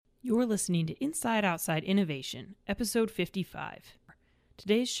You're listening to Inside Outside Innovation, episode 55.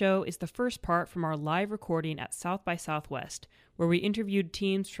 Today's show is the first part from our live recording at South by Southwest, where we interviewed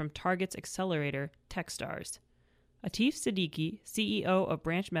teams from Target's accelerator, Techstars. Atif Siddiqui, CEO of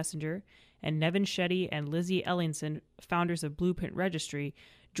Branch Messenger, and Nevin Shetty and Lizzie Ellingson, founders of Blueprint Registry,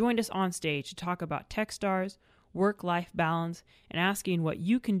 joined us on stage to talk about Techstars, work-life balance, and asking what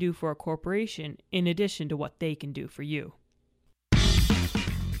you can do for a corporation in addition to what they can do for you.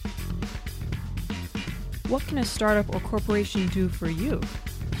 What can a startup or corporation do for you?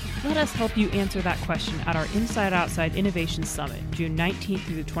 Let us help you answer that question at our Inside Outside Innovation Summit, June 19th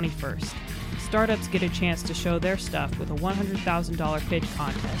through the 21st. Startups get a chance to show their stuff with a $100,000 pitch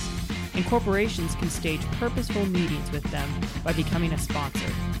contest, and corporations can stage purposeful meetings with them by becoming a sponsor.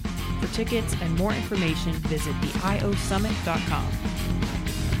 For tickets and more information, visit theiosummit.com.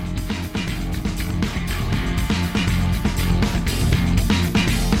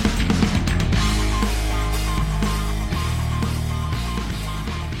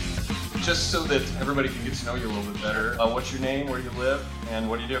 Just so that everybody can get to know you a little bit better, what's your name, where you live, and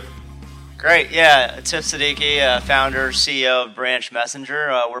what do you do? Great, yeah. Atif Siddiqui, founder, CEO of Branch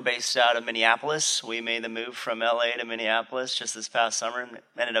Messenger. We're based out of Minneapolis. We made the move from LA to Minneapolis just this past summer and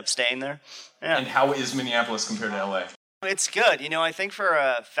ended up staying there. Yeah. And how is Minneapolis compared to LA? It's good. You know, I think for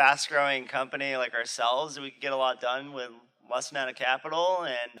a fast-growing company like ourselves, we can get a lot done with less amount of capital,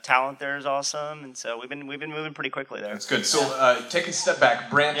 and talent there is awesome, and so we've been moving pretty quickly there. That's good. So take a step back.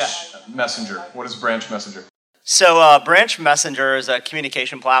 Branch Messenger. What is Branch Messenger? So Branch Messenger is a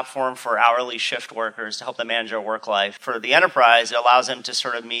communication platform for hourly shift workers to help them manage their work life. For the enterprise, it allows them to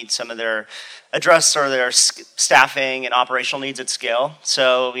sort of meet some of their staffing and operational needs at scale.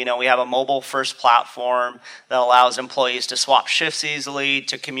 So, you know, we have a mobile-first platform that allows employees to swap shifts easily,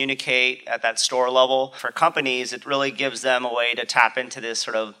 to communicate at that store level. For companies, it really gives them a way to tap into this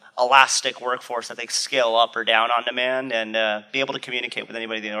sort of elastic workforce that they scale up or down on demand and be able to communicate with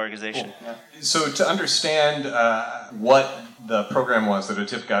anybody in the organization. Cool. Yeah. So to understand what the program was that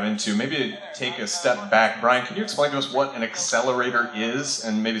Atif got into, maybe take a step back. Brian, can you explain to us what an accelerator is,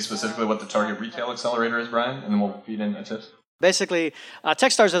 and maybe specifically what the Target Retail Accelerator is, Brian? And then we'll feed in Atif. Basically,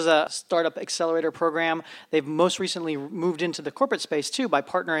 Techstars is a startup accelerator program. They've most recently moved into the corporate space, too, by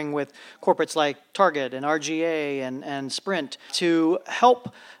partnering with corporates like Target and RGA and Sprint to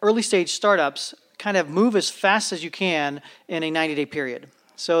help early-stage startups kind of move as fast as you can in a 90-day period.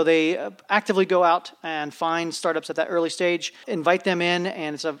 So they actively go out and find startups at that early stage, invite them in,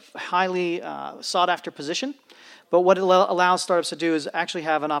 and it's a highly sought-after position. But what it allows startups to do is actually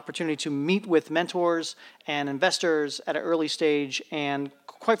have an opportunity to meet with mentors and investors at an early stage and,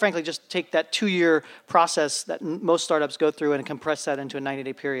 quite frankly, just take that 2-year process that most startups go through and compress that into a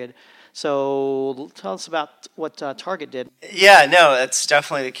 90-day period. So tell us about what Target did. Yeah, no, that's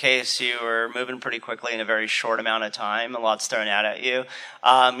definitely the case. You were moving pretty quickly in a very short amount of time. A lot's thrown out at you.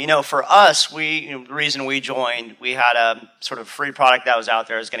 You know, for us, the reason we joined, we had a sort of free product that was out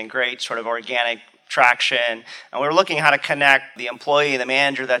there. It was getting great sort of organic traction, and we were looking how to connect the employee and the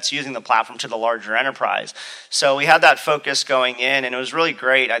manager that's using the platform to the larger enterprise. So we had that focus going in, and it was really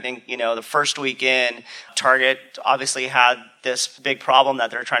great. I think, you know, the first week in, Target obviously had this big problem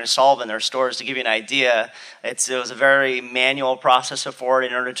that they're trying to solve in their stores. To give you an idea, it was a very manual process for it.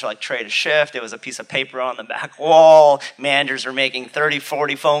 In order to trade a shift, it was a piece of paper on the back wall. Managers are making 30,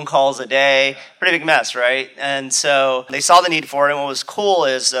 40 phone calls a day. Pretty big mess, right? And so they saw the need for it, and what was cool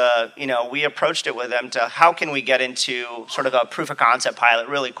is, we approached it with them to how can we get into sort of a proof of concept pilot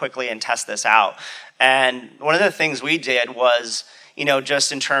really quickly and test this out. And one of the things we did was,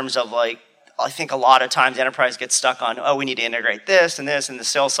 just in terms of I think a lot of times enterprise gets stuck on, we need to integrate this, and the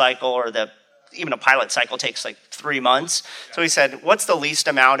sales cycle or even a pilot cycle takes 3 months. So we said, what's the least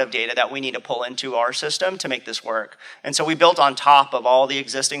amount of data that we need to pull into our system to make this work? And so we built on top of all the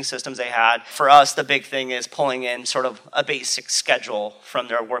existing systems they had. For us, the big thing is pulling in sort of a basic schedule from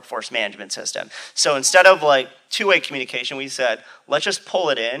their workforce management system. So instead of two-way communication, we said, let's just pull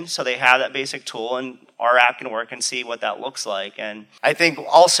it in so they have that basic tool and our app can work and see what that looks like. And I think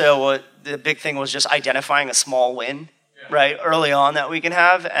also the big thing was just identifying a small win, right, early on that we can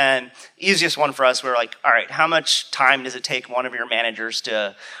have. And easiest one for us, we were like, all right, how much time does it take one of your managers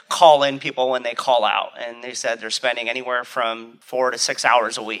to call in people when they call out? And they said they're spending anywhere from 4 to 6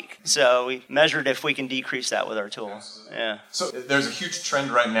 hours a week. So we measured if we can decrease that with our tool. Yeah. So there's a huge trend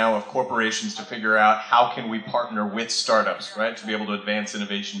right now of corporations to figure out how can we partner with startups, right, to be able to advance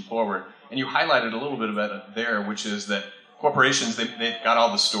innovation forward. And you highlighted a little bit about it there, which is that corporations, they've got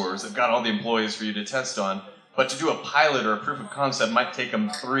all the stores, they've got all the employees for you to test on, but to do a pilot or a proof of concept might take them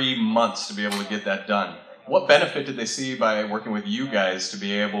 3 months to be able to get that done. What benefit did they see by working with you guys to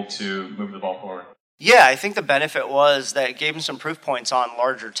be able to move the ball forward? Yeah, I think the benefit was that it gave them some proof points on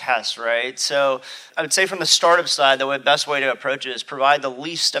larger tests, right? So I would say from the startup side, the best way to approach it is provide the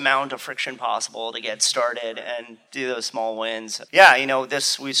least amount of friction possible to get started and do those small wins. Yeah,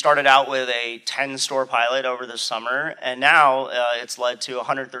 we started out with a 10-store pilot over the summer, and now it's led to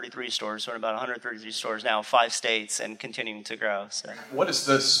 133 stores, so about 133 stores now, 5 states, and continuing to grow. So. What is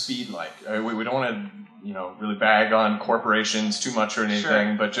the speed like? We don't want to, really bag on corporations too much or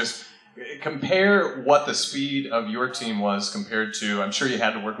anything, but just compare what the speed of your team was compared to, I'm sure you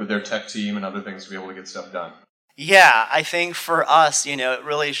had to work with their tech team and other things to be able to get stuff done. Yeah, I think for us, it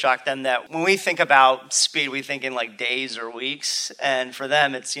really shocked them that when we think about speed, we think in like days or weeks. And for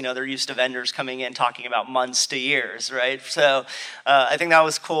them, it's, they're used to vendors coming in talking about months to years, right? So I think that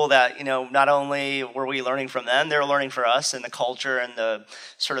was cool that, not only were we learning from them, they were learning for us and the culture and the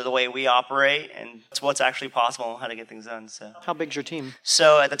sort of the way we operate and what's actually possible and how to get things done. So how big's your team?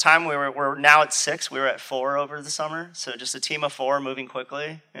 So at the time, we're now at 6. We were at 4 over the summer. So just a team of 4 moving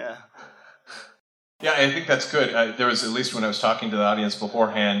quickly. Yeah. Yeah, I think that's good. There was, at least when I was talking to the audience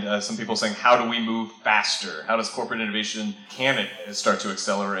beforehand, some people saying, how do we move faster? How does corporate innovation, can it start to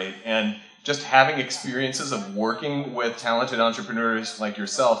accelerate? And just having experiences of working with talented entrepreneurs like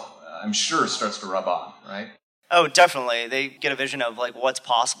yourself, I'm sure starts to rub off, right? Oh, definitely. They get a vision of like what's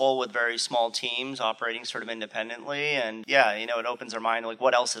possible with very small teams operating sort of independently. And yeah, it opens their mind, like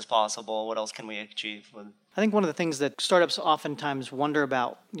what else is possible? What else can we achieve with I think one of the things that startups oftentimes wonder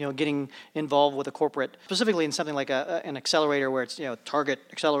about, getting involved with a corporate, specifically in something like an accelerator where it's, target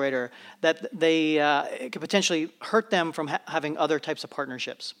accelerator, that they it could potentially hurt them from having other types of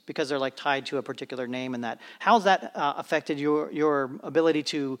partnerships because they're like tied to a particular name and that. How's that affected your ability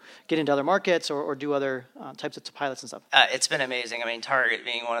to get into other markets or do other types of pilots and stuff? It's been amazing. I mean, Target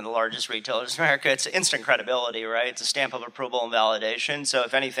being one of the largest retailers in America, it's instant credibility, right? It's a stamp of approval and validation. So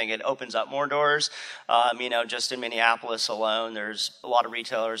if anything, it opens up more doors. Just in Minneapolis alone, there's a lot of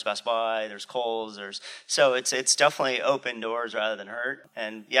retailers, Best Buy, there's Kohl's, so it's definitely open doors rather than hurt.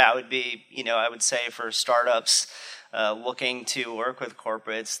 And yeah, it would be, I would say for startups looking to work with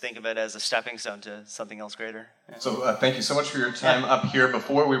corporates, think of it as a stepping stone to something else greater. Yeah. So thank you so much for your time up here.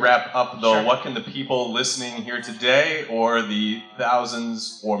 Before we wrap up, though, Sure. What can the people listening here today, or the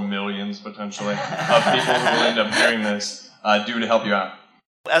thousands or millions potentially of people who will end up hearing this, do to help you out?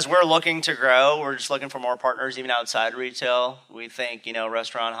 As we're looking to grow, we're just looking for more partners even outside retail. We think,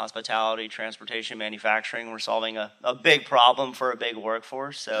 restaurant, hospitality, transportation, manufacturing, we're solving a big problem for a big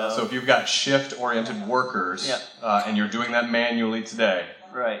workforce. So if you've got shift-oriented workers and you're doing that manually today,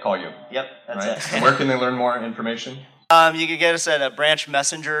 right. Call you. Yep, that's it. And where can they learn more information? You can get us at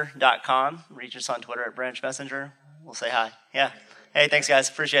branchmessenger.com. Reach us on Twitter at branchmessenger. We'll say hi. Yeah. Hey, thanks, guys.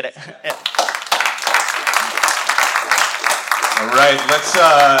 Appreciate it. Yeah. All right, let's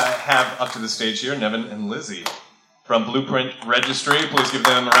have up to the stage here Nevin and Lizzie from Blueprint Registry. Please give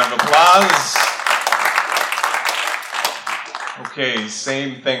them a round of applause. Okay,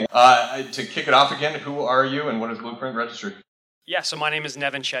 same thing. To kick it off again, who are you and what is Blueprint Registry? Yeah, so my name is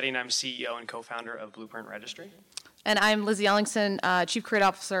Nevin Shetty, and I'm CEO and co-founder of Blueprint Registry. And I'm Lizzie Ellingson, Chief Creative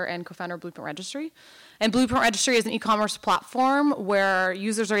Officer and co-founder of Blueprint Registry. And Blueprint Registry is an e-commerce platform where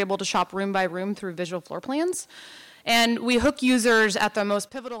users are able to shop room by room through visual floor plans. And we hook users at the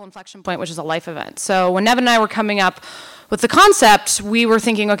most pivotal inflection point, which is a life event. So when Nevin and I were coming up with the concept, we were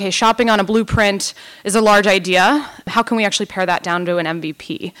thinking, okay, shopping on a blueprint is a large idea. How can we actually pare that down to an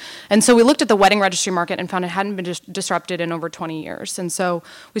MVP? And so we looked at the wedding registry market and found it hadn't been disrupted in over 20 years. And so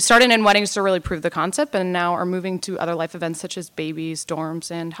we started in weddings to really prove the concept and now are moving to other life events such as babies,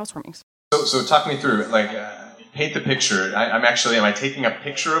 dorms, and housewarmings. So talk me through, paint the picture. Am I taking a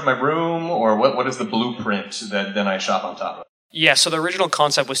picture of my room, or what is the blueprint that then I shop on top of? Yeah, so the original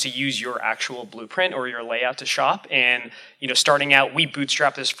concept was to use your actual blueprint or your layout to shop. And, starting out, we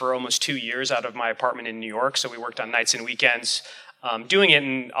bootstrapped this for almost 2 years out of my apartment in New York. So we worked on nights and weekends doing it.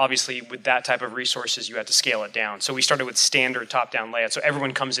 And obviously, with that type of resources, you had to scale it down. So we started with standard top-down layout. So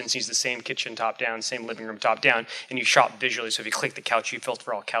everyone comes in, sees the same kitchen top-down, same living room top-down, and you shop visually. So if you click the couch, you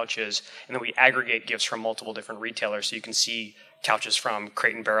filter all couches. And then we aggregate gifts from multiple different retailers. So you can see couches from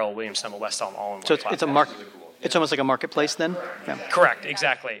Crate and Barrel, Williams-Sonoma, West Elm, all in one platform. It's a market. It's almost like a marketplace then? Yeah. Correct,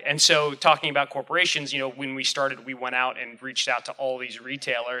 exactly. And so talking about corporations, when we started, we went out and reached out to all these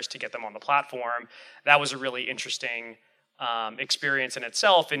retailers to get them on the platform. That was a really interesting experience in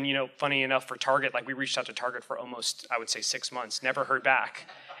itself. And, funny enough for Target, we reached out to Target for almost, I would say 6 months, never heard back.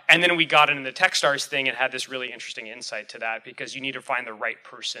 And then we got into the Techstars thing and had this really interesting insight to that because you need to find the right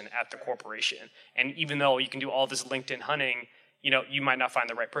person at the corporation. And even though you can do all this LinkedIn hunting, you might not find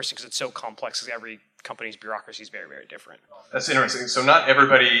the right person because it's so complex because every company's bureaucracy is very, very different. That's interesting. So not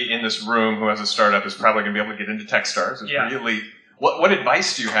everybody in this room who has a startup is probably going to be able to get into Techstars. It's pretty elite. What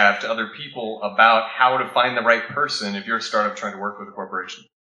advice do you have to other people about how to find the right person if you're a startup trying to work with a corporation?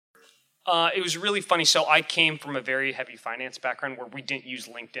 It was really funny. So I came from a very heavy finance background where we didn't use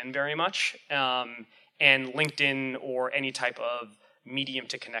LinkedIn very much. And LinkedIn or any type of medium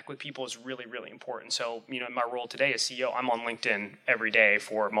to connect with people is really, really important. So, in my role today as CEO, I'm on LinkedIn every day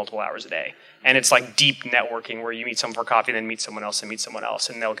for multiple hours a day. And it's like deep networking where you meet someone for coffee, then meet someone else, and meet someone else,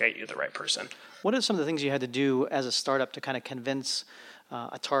 and they'll get you the right person. What are some of the things you had to do as a startup to kind of convince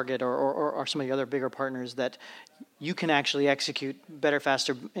a Target or some of the other bigger partners that you can actually execute better,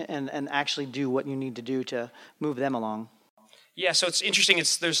 faster, and actually do what you need to do to move them along? Yeah, so it's interesting.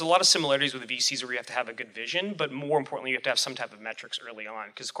 There's a lot of similarities with the VCs where you have to have a good vision, but more importantly, you have to have some type of metrics early on.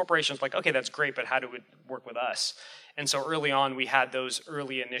 Because corporations like, okay, that's great, but how do it work with us? And so early on, we had those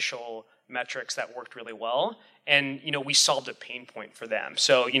early initial metrics that worked really well. And, we solved a pain point for them.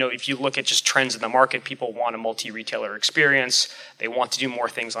 So, if you look at just trends in the market, people want a multi-retailer experience. They want to do more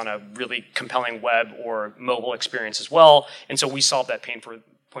things on a really compelling web or mobile experience as well. And so we solved that pain point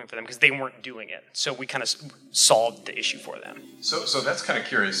for them because they weren't doing it. So we kind of solved the issue for them. So that's kind of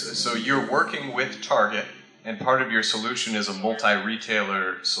curious. So you're working with Target, and part of your solution is a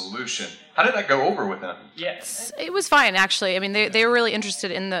multi-retailer solution. How did that go over with them? Yes, it was fine actually. I mean, they were really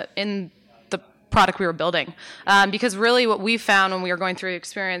interested in the product we were building, because really what we found when we were going through the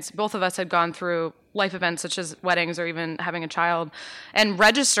experience, both of us had gone through life events such as weddings or even having a child, and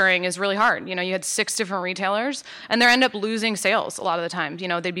registering is really hard. You had 6 different retailers, and they end up losing sales a lot of the time.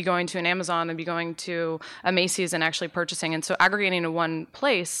 They'd be going to an Amazon, they'd be going to a Macy's and actually purchasing, and so aggregating to one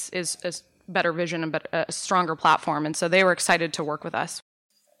place is better vision and a stronger platform, and so they were excited to work with us.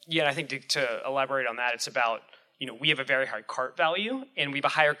 Yeah, and I think to elaborate on that, it's about, we have a very high cart value, and we have a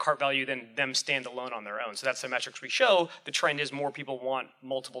higher cart value than them standalone on their own. So that's the metrics we show. The trend is more people want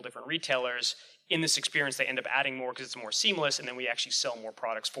multiple different retailers. In this experience, they end up adding more because it's more seamless, and then we actually sell more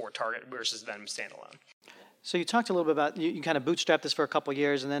products for Target versus them standalone. So you talked a little bit about, you kind of bootstrapped this for a couple of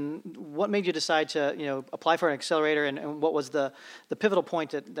years, and then what made you decide to apply for an accelerator, and what was the pivotal point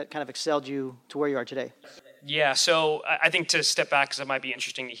that kind of excelled you to where you are today? Yeah, so I think to step back, because it might be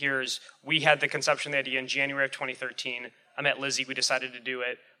interesting to hear, is we had the conception, the idea in January of 2013. I met Lizzie, we decided to do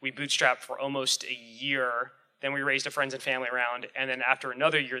it. We bootstrapped for almost a year. Then we raised a friends and family round. And then after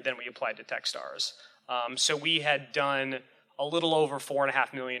another year, then we applied to Techstars. So we had done a little over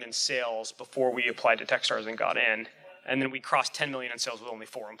 $4.5 million in sales before we applied to Techstars and got in. And then we crossed $10 million in sales with only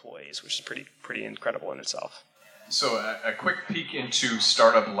 4 employees, which is pretty incredible in itself. So a quick peek into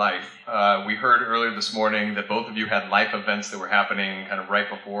startup life. We heard earlier this morning that both of you had life events that were happening kind of right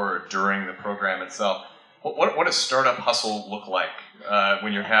before or during the program itself. What does startup hustle look like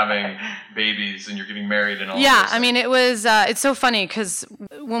when you're having babies and you're getting married and all Yeah, this? I mean, it was, it's so funny because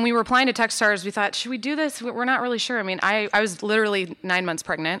when we were applying to Techstars, we thought, should we do this? We're not really sure. I mean, I was literally 9 months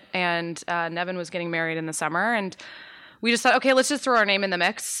pregnant, and Nevin was getting married in the summer, and we just thought, okay, let's just throw our name in the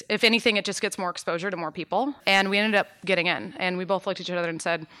mix. If anything, it just gets more exposure to more people. And we ended up getting in. And we both looked at each other and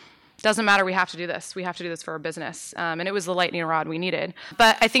said, doesn't matter, we have to do this. We have to do this for our business. And it was the lightning rod we needed.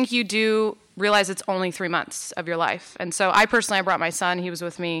 But I think you do realize it's only 3 months of your life. And so I brought my son. He was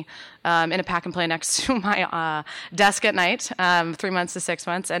with me in a pack and play next to my desk at night, 3 months to 6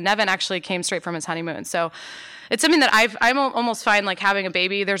 months. And Nevin actually came straight from his honeymoon. So it's something that I almost find like having a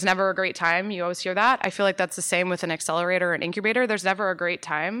baby, there's never a great time. You always hear that. I feel like that's the same with an accelerator or an incubator. There's never a great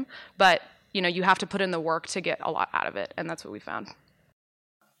time, but you have to put in the work to get a lot out of it, and that's what we found.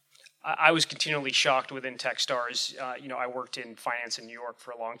 I was continually shocked within Techstars. I worked in finance in New York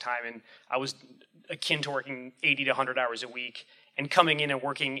for a long time, and I was akin to working 80 to 100 hours a week. And coming in and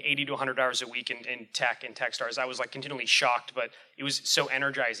working 80 to 100 hours a week in tech and Techstars, I was like continually shocked, but it was so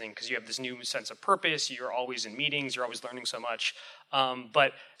energizing because you have this new sense of purpose. You're always in meetings. You're always learning so much.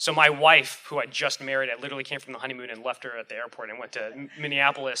 So my wife, who I just married, I literally came from the honeymoon and left her at the airport and went to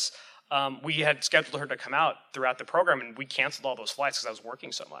Minneapolis. We had scheduled her to come out throughout the program, and we canceled all those flights because I was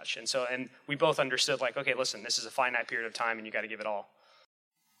working so much. And we both understood, like, okay, listen, this is a finite period of time, and you got to give it all.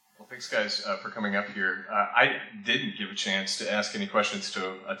 Well, thanks, guys, for coming up here. I didn't give a chance to ask any questions to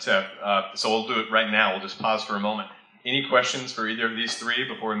Tef, so we'll do it right now. We'll just pause for a moment. Any questions for either of these three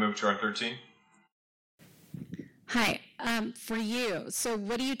before we move to our 13? Hi. For you, so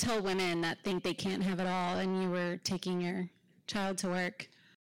what do you tell women that think they can't have it all and you were taking your child to work?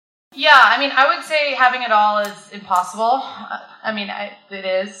 Yeah, I mean, I would say having it all is impossible. It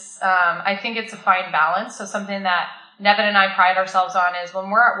is. I think it's a fine balance. So something that Nevin and I pride ourselves on is when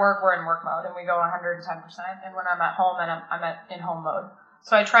we're at work, we're in work mode and we go 110%. And when I'm at home, and I'm in home mode.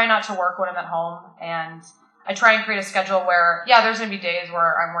 So I try not to work when I'm at home, and I try and create a schedule where, there's going to be days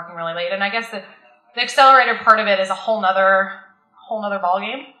where I'm working really late. And I guess the accelerator part of it is a whole nother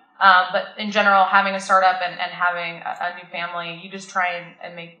ballgame. But in general, having a startup and having a new family, you just try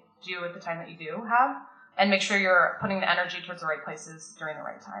and make do with the time that you do have, and make sure you're putting the energy towards the right places during the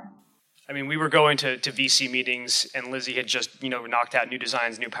right time. I mean, we were going to VC meetings, and Lizzie had just, knocked out new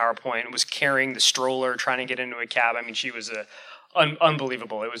designs, new PowerPoint, and was carrying the stroller, trying to get into a cab. I mean, she was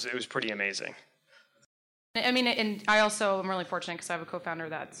unbelievable. It was pretty amazing. I mean, and I also am really fortunate because I have a co-founder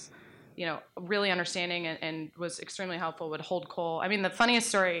that's, really understanding and was extremely helpful, would hold Cole. I mean, the funniest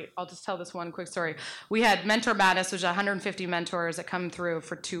story, I'll just tell this one quick story. We had Mentor Madness, which is 150 mentors that come through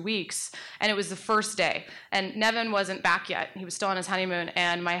for 2 weeks, and it was the first day. And Nevin wasn't back yet. He was still on his honeymoon,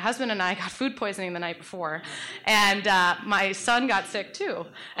 and my husband and I got food poisoning the night before, and my son got sick too.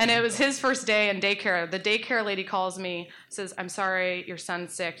 And it was his first day in daycare. The daycare lady calls me, says, "I'm sorry, your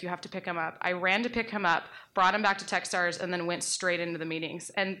son's sick. You have to pick him up." I ran to pick him up, brought him back to Techstars, and then went straight into the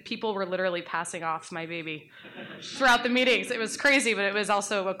meetings. And people were literally passing off my baby throughout the meetings. It was crazy, but it was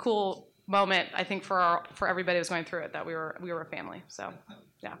also a cool moment, I think, for everybody who was going through it, that we were a family. So,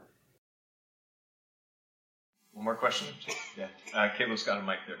 yeah. One more question? Yeah. Caleb's got a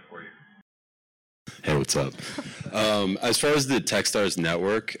mic there for you. Hey, what's up? As far as the Techstars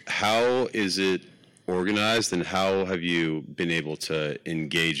network, how is it organized, and how have you been able to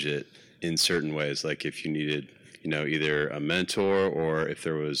engage it in certain ways? Like if you needed, either a mentor, or if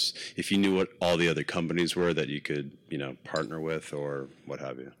you knew what all the other companies were that you could, partner with, or what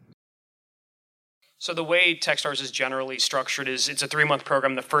have you. So the way Techstars is generally structured is it's a 3-month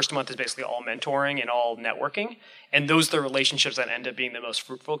program. The first month is basically all mentoring and all networking. And those are the relationships that end up being the most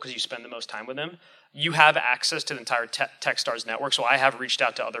fruitful because you spend the most time with them. You have access to the entire Techstars network. So I have reached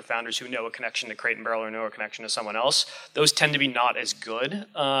out to other founders who know a connection to Crate and Barrel or know a connection to someone else. Those tend to be not as good.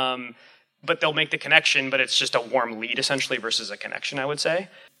 But they'll make the connection, but it's just a warm lead essentially versus a connection, I would say.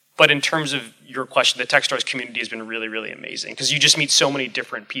 But in terms of your question, the Techstars community has been really, really amazing because you just meet so many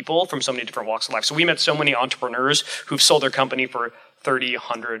different people from so many different walks of life. So we met so many entrepreneurs who've sold their company for 30,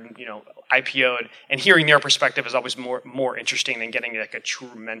 100, IPO'd, and hearing their perspective is always more interesting than getting like a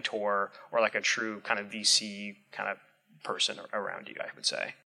true mentor or like a true kind of VC kind of person around you, I would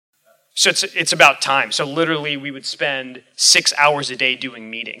say. So it's about time. So literally we would spend 6 hours a day doing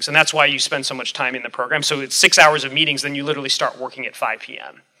meetings. And that's why you spend so much time in the program. So it's 6 hours of meetings, then you literally start working at 5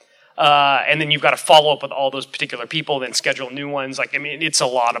 p.m. And then you've got to follow up with all those particular people, then schedule new ones. It's a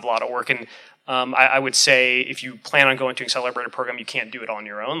lot of work. And I would say if you plan on going to an accelerator program, you can't do it on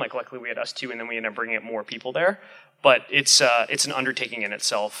your own. Like luckily we had us too, and then we ended up bringing up more people there. But it's an undertaking in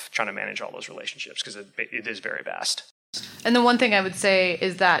itself trying to manage all those relationships because it is very vast. And the one thing I would say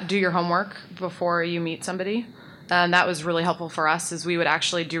is that do your homework before you meet somebody. And that was really helpful for us, is we would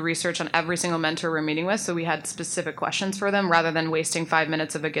actually do research on every single mentor we're meeting with, so we had specific questions for them rather than wasting 5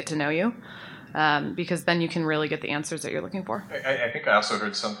 minutes of a get to know you, because then you can really get the answers that you're looking for. I think I also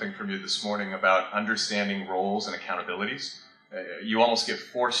heard something from you this morning about understanding roles and accountabilities. You almost get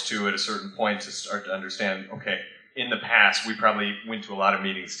forced to at a certain point to start to understand, okay, in the past we probably went to a lot of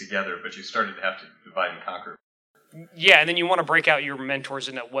meetings together, but you started to have to divide and conquer. Yeah, and then you want to break out your mentors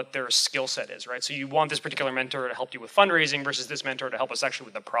into what their skill set is, right? So you want this particular mentor to help you with fundraising versus this mentor to help us actually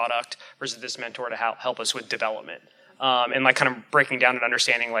with the product versus this mentor to help us with development. And like kind of breaking down and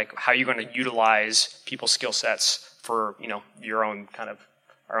understanding like how you're going to utilize people's skill sets for, your own kind of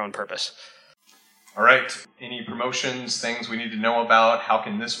our own purpose. All right. Any promotions, things we need to know about? How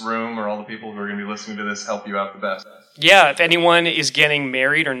can this room or all the people who are going to be listening to this help you out the best? Yeah, if anyone is getting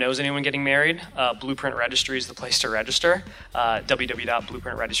married or knows anyone getting married, Blueprint Registry is the place to register,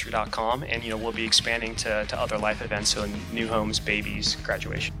 www.blueprintregistry.com, and we'll be expanding to other life events, so new homes, babies,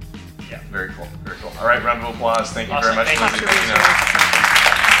 graduation. Yeah, very cool, very cool. All right, round of applause. Thank you awesome. very much. Thank you.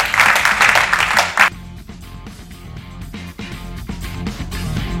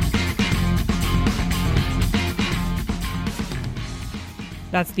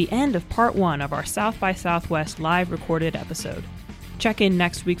 That's the end of part 1 of our South by Southwest live recorded episode. Check in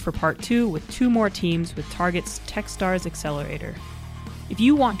next week for part 2 with 2 more teams with Target's Techstars Accelerator. If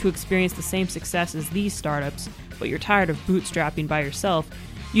you want to experience the same success as these startups, but you're tired of bootstrapping by yourself,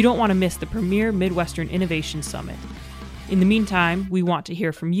 you don't want to miss the premier Midwestern Innovation Summit. In the meantime, we want to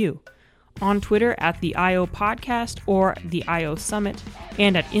hear from you. On Twitter at the IO Podcast or the IO Summit,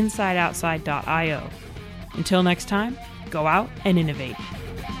 and at InsideOutside.io. Until next time, go out and innovate.